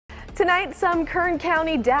Tonight, some Kern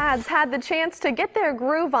County dads had the chance to get their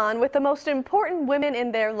groove on with the most important women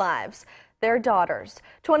in their lives, their daughters.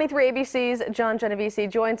 23 ABC's John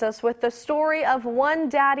Genovese joins us with the story of one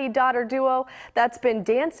daddy-daughter duo that's been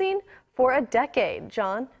dancing for a decade.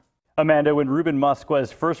 John? Amanda, when Ruben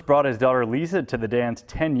Musquez first brought his daughter Lisa to the dance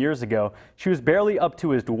 10 years ago, she was barely up to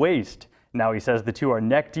his waist. Now he says the two are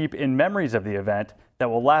neck deep in memories of the event that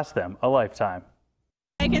will last them a lifetime.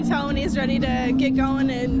 I can tell when he's ready to get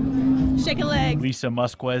going and shake a leg. Lisa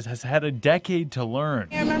Musquez has had a decade to learn.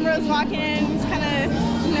 I remember I was walking in, was kind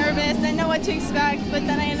of nervous, didn't know what to expect, but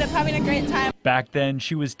then I ended up having a great time. Back then,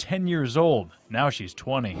 she was 10 years old. Now she's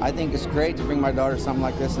 20. I think it's great to bring my daughter something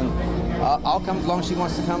like this, and I'll come as long as she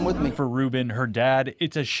wants to come with me. For Ruben, her dad,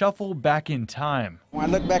 it's a shuffle back in time. When I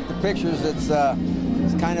look back at the pictures, it's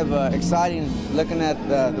kind of exciting looking at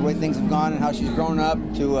the way things have gone and how she's grown up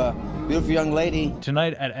to a beautiful young lady.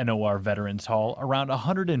 Tonight at NOR Veterans Hall, around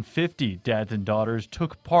 150 dads and daughters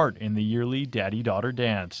took part in the yearly daddy-daughter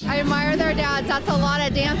dance. I admire their dads. That's a lot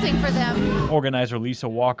of dancing for them. Organizer Lisa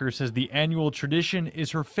Walker says the annual tradition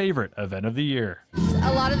is her favorite event of the year.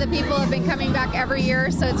 A lot of the people have been coming back every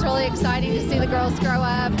year, so it's really exciting to see the girls grow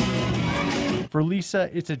up. For Lisa,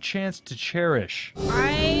 it's a chance to cherish. I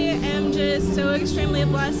am just so extremely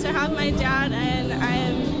blessed to have my dad, and I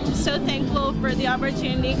am so thankful for the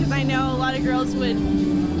opportunity because I know a lot of girls would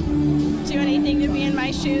do anything to be in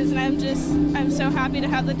my shoes, and I'm so happy to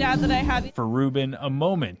have the dad that I have. For Ruben, a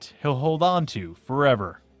moment he'll hold on to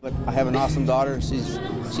forever. But I have an awesome daughter. She's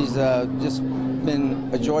just been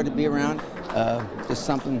a joy to be around. Just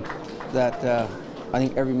something that I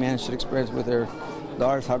think every man should experience with their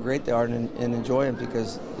daughters, how great they are, and enjoy them,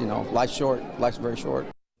 because you know life's short. Life's very short.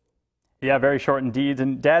 Yeah, very short indeed.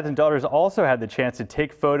 And dads and daughters also had the chance to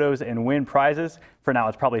take photos and win prizes. For now,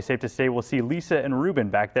 it's probably safe to say we'll see Lisa and Ruben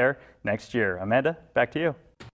back there next year. Amanda, back to you.